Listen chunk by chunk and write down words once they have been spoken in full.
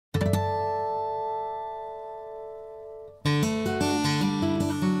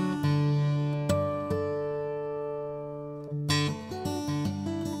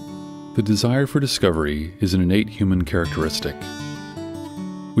The desire for discovery is an innate human characteristic.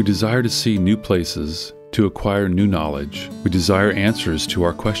 We desire to see new places, to acquire new knowledge. We desire answers to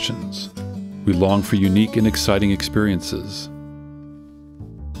our questions. We long for unique and exciting experiences.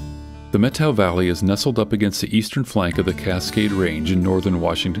 The Methow Valley is nestled up against the eastern flank of the Cascade Range in northern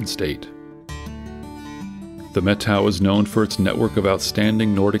Washington state. The Methow is known for its network of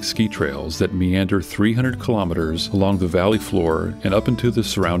outstanding Nordic ski trails that meander 300 kilometers along the valley floor and up into the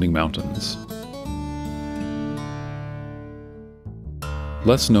surrounding mountains.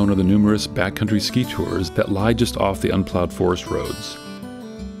 Less known are the numerous backcountry ski tours that lie just off the unplowed forest roads.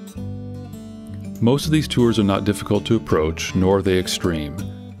 Most of these tours are not difficult to approach, nor are they extreme,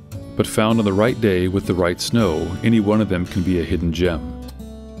 but found on the right day with the right snow, any one of them can be a hidden gem.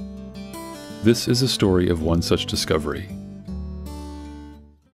 This is a story of one such discovery.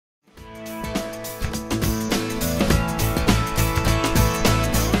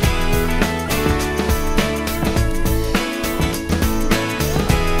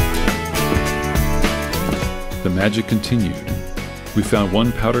 The magic continued. We found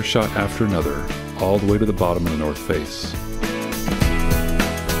one powder shot after another, all the way to the bottom of the north face.